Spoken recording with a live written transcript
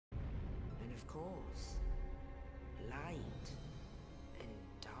course. Light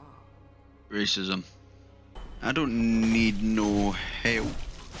and dark. Racism. I don't need no help.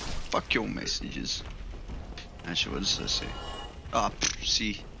 Fuck your messages. Actually, what does this say? Ah,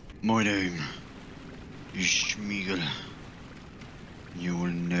 see. My name is Schmiegel. You will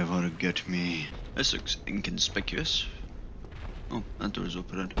never get me. This looks inconspicuous. Oh, that door's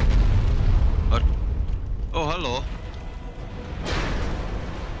open. What? Oh, hello.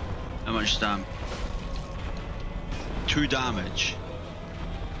 How much damage? 2 damage.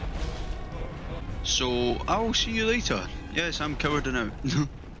 So, I will see you later. Yes, I'm covered now.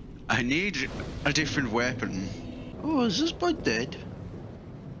 I need a different weapon. Oh, is this boy dead?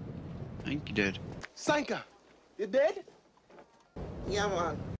 I think he did. Sanka, you dead? Yeah,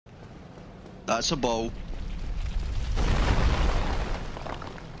 man. That's a ball.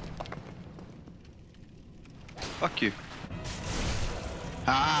 Fuck you.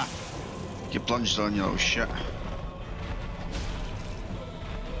 Ah! You plunged on, you little shit.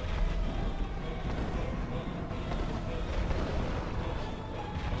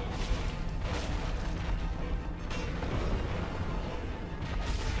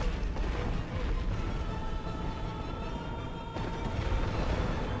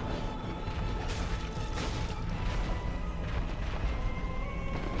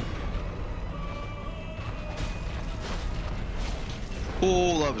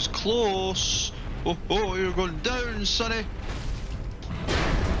 Oh, that was close. Oh, oh, you're going down, sonny.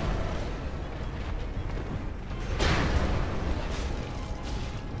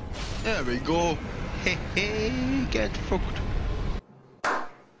 There we go. Hey, hey, get fucked.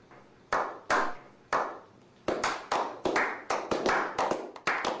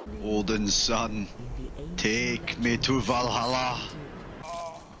 Odin's son, take me to Valhalla.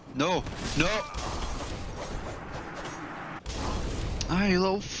 No, no. Ah, you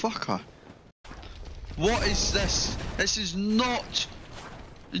little fucker. What is this? This is not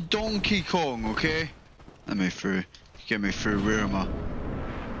Donkey Kong, okay? Let me through. Get me through. Where am I?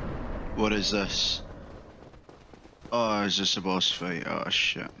 What is this? Oh, is this a boss fight? Oh,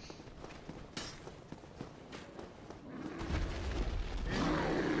 shit.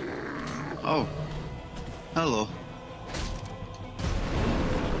 Oh. Hello.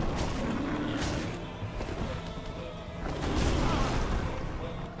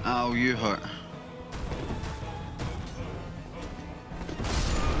 Ow, you hurt.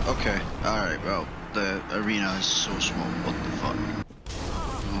 Okay, alright, well, the arena is so small, what the fuck?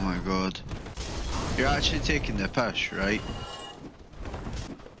 Oh my god. You're actually taking the piss, right?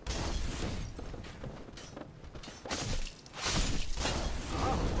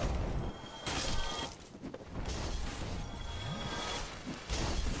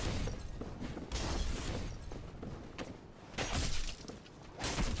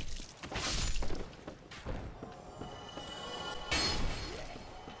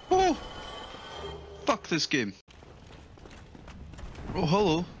 Oh! Fuck this game. Oh,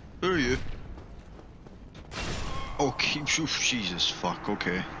 hello. Who are you? Oh, Jesus, fuck,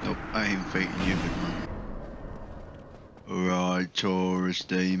 okay. Nope, I ain't fighting you, big man. Right, Taurus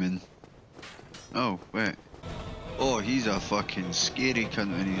Demon. Oh, wait. Oh, he's a fucking scary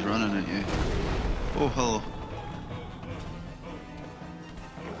cunt when he's running at you. Oh, hello.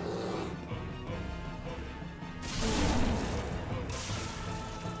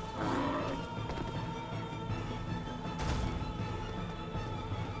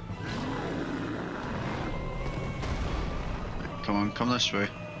 Come on, come this way.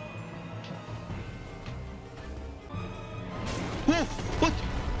 Whoa! What?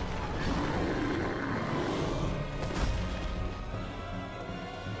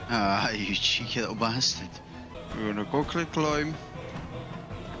 Ah, you cheeky little bastard. We're gonna quickly climb.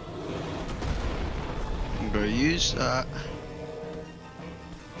 I'm gonna use that.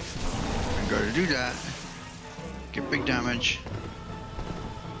 I'm gonna do that. Get big damage.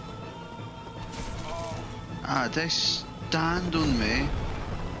 Ah, they stand on me.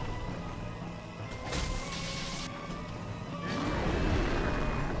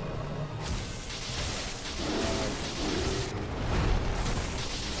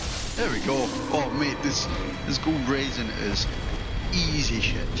 There we go. Oh mate, this gold raisin is easy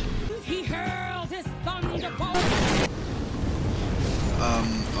shit. He hurls his thunderbolt.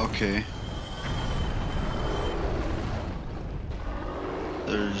 Okay.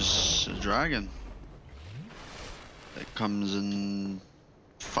 There's a dragon that comes and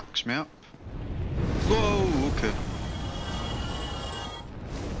fucks me up. Whoa, okay.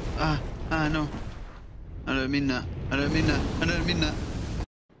 No. I don't mean that. I don't mean that. I don't mean that.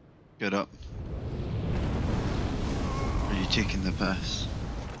 Get up. Are you taking the piss?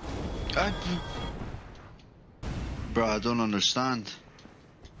 Bro, I don't understand.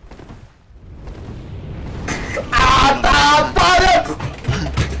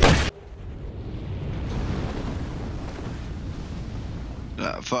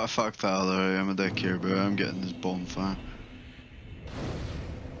 Fuck that other area, I'm a dick here, bro. I'm getting this bonfire.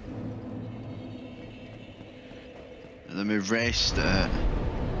 Let me rest it.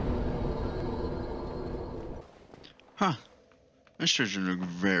 Huh. This doesn't look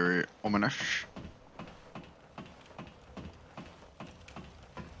very ominous.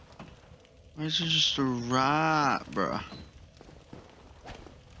 Why is it just a rat, bruh?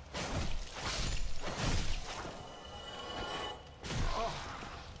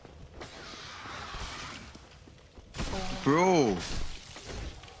 Bro.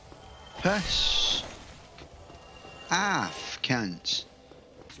 Piss. Aff, cunts.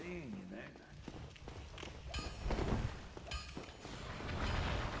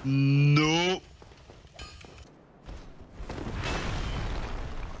 No.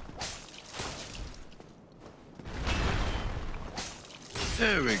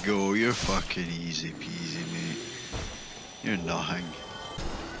 There we go, you're fucking easy peasy, mate. You're nothing.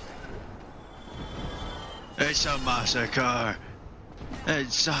 It's a massacre.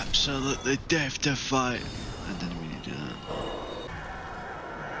 It's absolutely death-defying. I didn't mean to do that.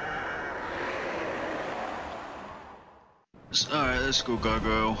 Alright, let's go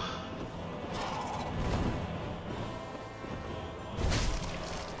gargoyle.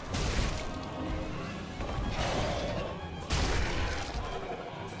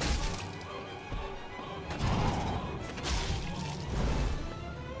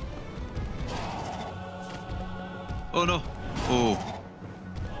 Oh no! Oh.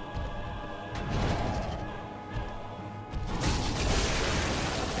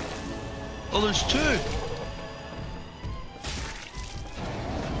 Oh, there's two!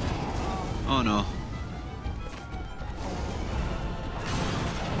 Oh no.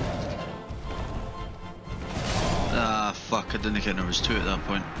 Ah, fuck, I didn't think there was two at that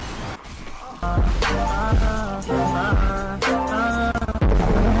point.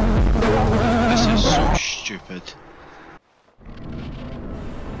 This is so stupid.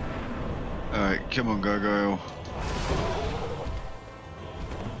 Alright, come on, gargoyle.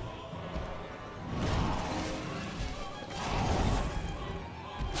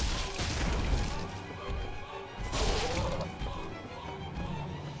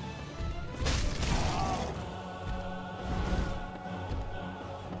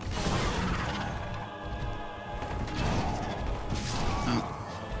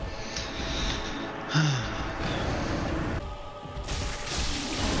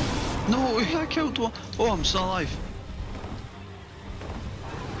 No, I killed one. Oh, I'm still alive.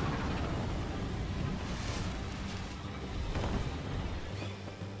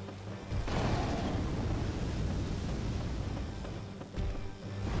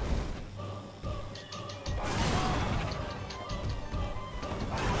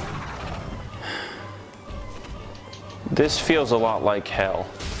 This feels a lot like hell.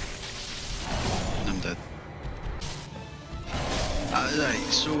 I'm dead. Right,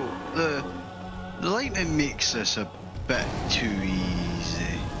 so the lightning makes this a bit too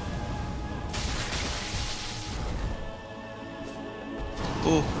easy.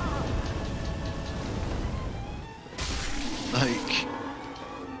 Oh. Like,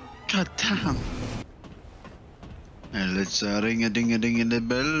 god damn. And let's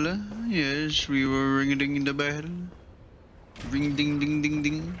ring-a-ding-a-ding-a-ding-a-bell. Yes, we were ring-a-ding-a-the-bell.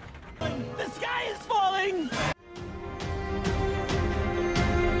 Ring-ding-ding-ding-ding.